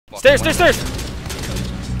Stairs, stairs, stairs!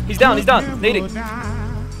 He's down, he's down. Nading.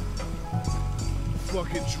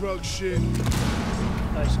 Fucking drug shit.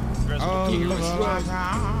 Nice.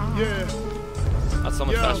 Yeah. That's so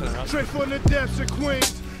much faster than us. Straight from the depths of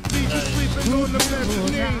Queens. Leave you sleeping on the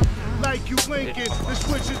mezzanine. Like you Lincoln, then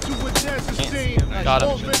switch it to a desert scene. Got him.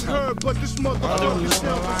 All been heard, but this motherfucker's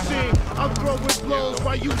never seen. I'm throwing blows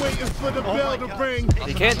while you waiting for the bell to ring.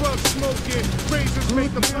 He can't. Drug smoking, razors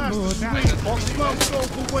make the pasta sweet. Slumped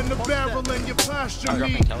over when the barrel in your posture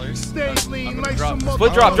meet. Stay lean like some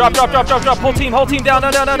Split drop, drop, drop, drop, drop, drop. Whole team down,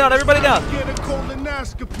 down, down, down, down. Everybody down. Get a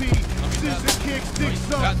colonoscopy. Scissor kicks,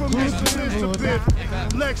 dicks up from Miss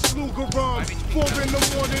Elizabeth. Lex Luger on. 4 in the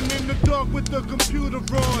morning in the dark with the computer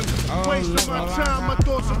on. Wasting my time, my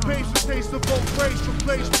thoughts of patience, taste of both grace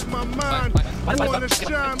replaced with my mind. I wanna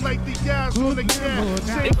shine like the eyes on the cat.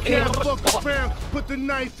 Say cat, fuck around, put the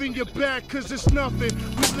knife in your back, cause it's nothing.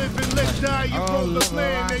 We live and let die, you roll the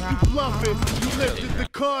land and you bluff it. You lifted the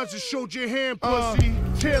cards and showed your hand, pussy.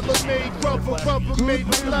 Tailor-made rubber, rubber-made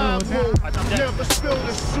pliable. Never spill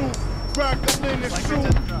the soup. Rock a linen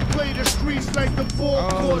suit, play the streets like the ball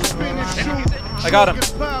court spinach shoot. I got him.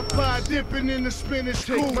 Popeye dipping in the spinach.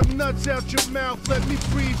 Take my nuts out your mouth, let me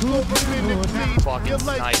breathe for a minute, please. Your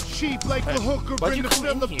life is cheap like the hooker in the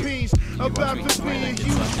Philippines. About to be a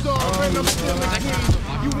huge star and I'm still a king.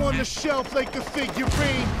 You on the shelf like a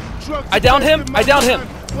figurine. I downed him. I downed him.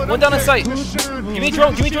 One down in sight. Give me a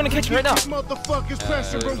drone. Give me a drone in the kitchen right now. Motherfuckers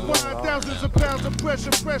pressure rewind. Thousands of pounds of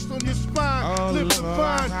pressure pressed on your spine. Live the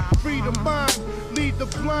vine, free the mind, lead the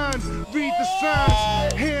blind, read the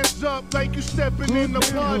signs. Hands up like you stepping in the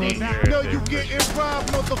party. Know you getting robbed,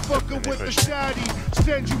 motherfucker, with the shotty.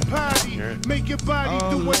 Send you potty, make your body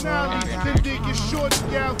do an ollie. Then dig your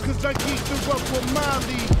shorty out, cause I geeked her up with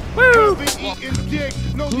Molly. I've been eating dick,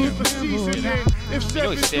 no need for seasoning. If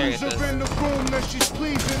 7 dudes are in the room, then she's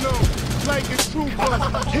pleasing them. Like a trooper,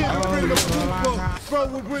 hit her in the pooper. Throw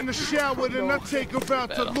her in the shower, then I take her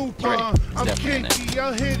out to Lupa. I'm kinky,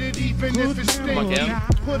 I'll hit it even if it's stinky.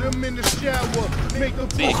 Put him in the shower, make her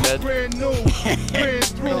pussy brand new. Ran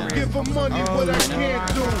through, give her money, what I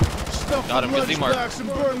can't do. Got him, good D-mark. Left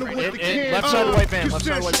side white van, left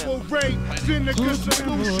side white van. 1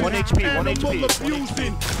 HP, 1 HP.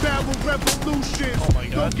 Abusing, barrel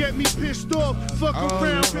revolution. Don't get me pissed off, fuck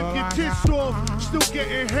around, rip your tits off. Still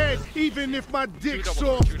getting head, even if my dick's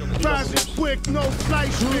off. Rising quick, no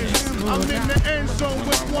slicing. I'm in the end zone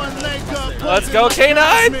with one leg up. Let's go,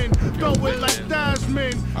 K9! Going like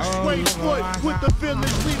Diamond. Straight foot with the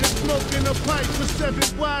village leader smoking a pipe for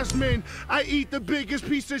 7 wise men. I eat the biggest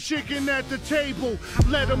piece of chicken at the table.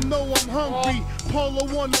 Let them know I'm hungry. Polo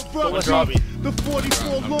on the rugby. The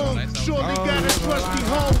 44 long. Surely got a trusty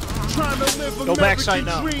home. Trying to live American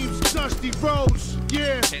dreams. Dusty roads.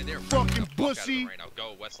 Yeah. Fucking pussy.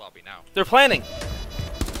 Go West Lobby now. They're planning.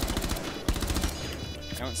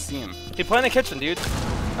 I don't see him. He planted the kitchen, dude.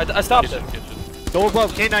 I stopped him. Go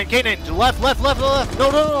above, K9, K9, to left, left, left, left.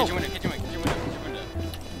 No, no, no. Get your window, get your window, get your window, get your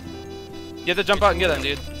window. You have to jump out and get him,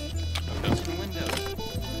 dude. Get your window.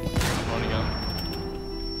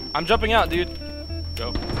 I'm jumping out, dude.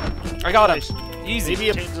 Go. I got him. Easy. Maybe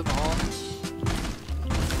a chains in the hall.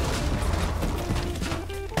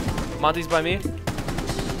 Monty's by me.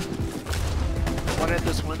 One at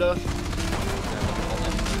this window.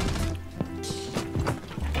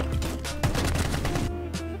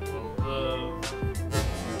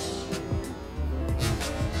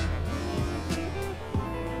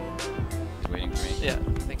 Waiting for me. Yeah,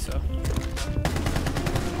 I think so.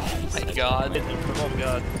 Oh my god. Oh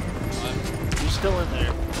god. He's still in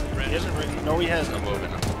there. He hasn't really. No, he hasn't. I'm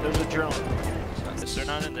moving. There's a drone. They're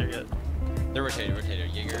not in there yet. They're rotating,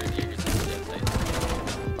 rotating. Jaeger's dead side.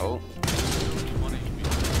 Oh.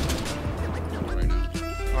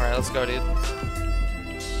 Alright, let's go, dude.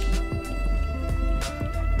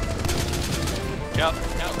 Yep.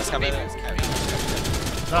 Let's have it.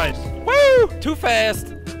 Nice. Woo! Too fast.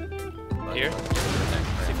 Here.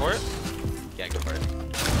 See for it? Yeah, go for it.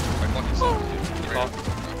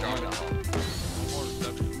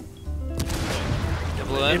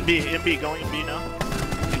 MB, going B now.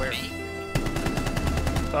 Where?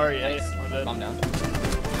 Sorry, Nice. A. Calm down.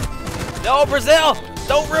 No, Brazil!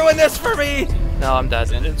 Don't ruin this for me! No, I'm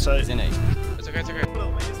dead. Inside. He's in A. It's okay, it's okay.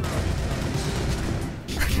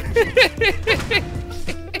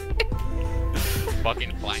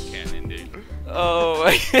 Fucking black cannon, dude. Oh,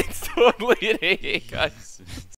 it's totally an A, guys.